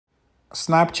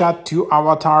Snapchat 2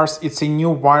 avatars. It's a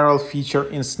new viral feature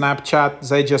in Snapchat.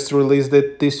 They just released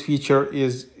it. This feature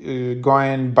is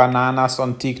going bananas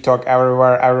on TikTok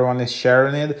everywhere. Everyone is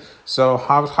sharing it. So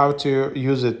how to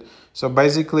use it? So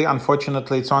basically,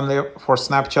 unfortunately, it's only for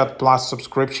Snapchat Plus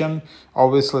subscription.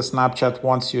 Obviously, Snapchat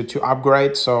wants you to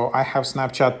upgrade. So I have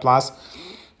Snapchat Plus,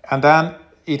 and then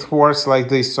it works like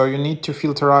this. So you need to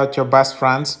filter out your best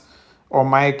friends, or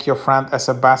make your friend as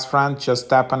a best friend. Just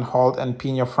tap and hold and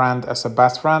pin your friend as a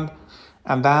best friend.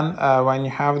 And then when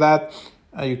you have that,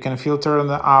 you can filter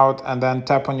them out and then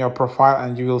tap on your profile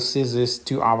and you will see these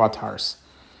 2 avatars.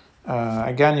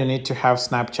 Again, you need to have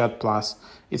Snapchat Plus.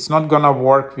 It's not gonna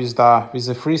work with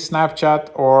the free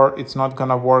Snapchat, or it's not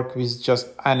gonna work with just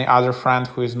any other friend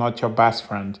who is not your best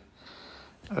friend.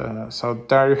 So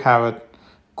there you have it.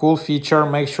 Cool feature.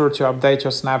 Make sure to update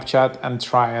your Snapchat and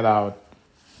try it out.